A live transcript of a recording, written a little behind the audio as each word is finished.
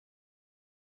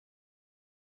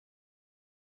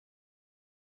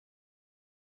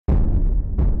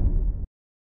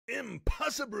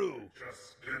Impossible.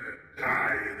 Just gonna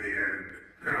die in the end.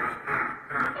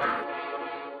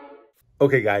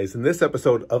 Okay, guys, in this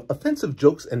episode of Offensive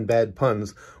Jokes and Bad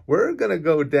Puns, we're going to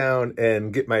go down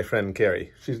and get my friend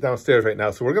Kari. She's downstairs right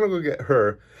now, so we're going to go get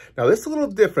her. Now, this is a little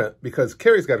different because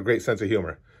Kari's got a great sense of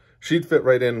humor. She'd fit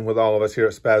right in with all of us here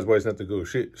at Spaz Boys and at the Goo.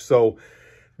 So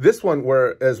this one,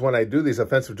 whereas when I do these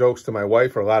offensive jokes to my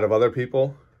wife or a lot of other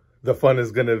people, the fun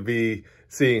is going to be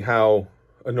seeing how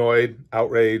annoyed,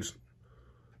 outraged,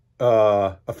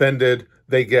 offended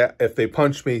they get if they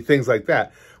punch me, things like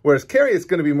that. Whereas Kari, it's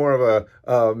going to be more of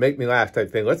a make me laugh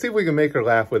type thing. Let's see if we can make her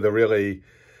laugh with a really,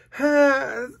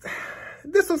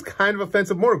 this was kind of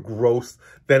offensive, more gross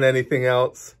than anything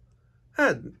else.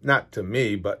 Not to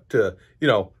me, but to, you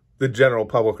know, the general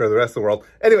public or the rest of the world.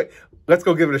 Anyway, let's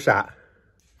go give it a shot.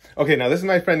 Okay, now this is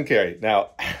my friend Kari.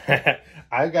 Now,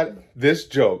 I got this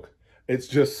joke. It's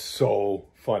just so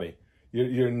funny.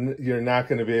 You're not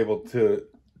going to be able to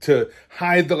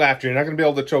hide the laughter. You're not going to be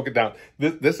able to choke it down.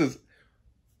 This is,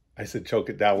 I said choke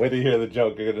it down. Wait till you hear the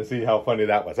joke. You're going to see how funny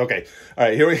that was. Okay. All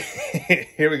right,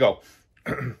 here we go.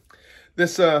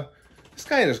 This guy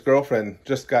and his girlfriend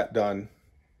just got done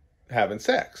having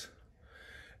sex.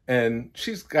 And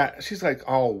she's like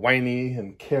all whiny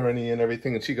and Karen-y and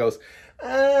everything. And she goes,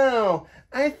 "Oh,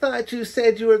 I thought you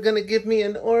said you were going to give me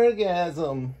an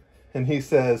orgasm." And he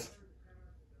says,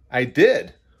 "I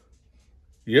did.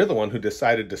 You're the one who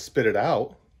decided to spit it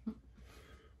out."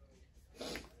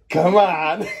 Come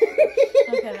on.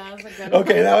 Okay, that was a good one.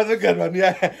 Okay, that was a good one.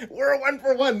 Yeah, we're 1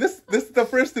 for 1. This is the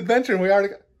first adventure, and we already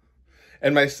got...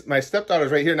 And my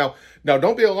stepdaughter's right here now. Now,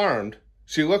 don't be alarmed.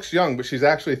 She looks young, but she's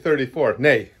actually 34.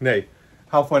 Nay.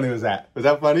 How funny was that? Was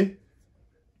that funny?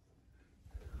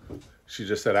 She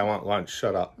just said, "I want lunch.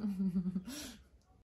 Shut up."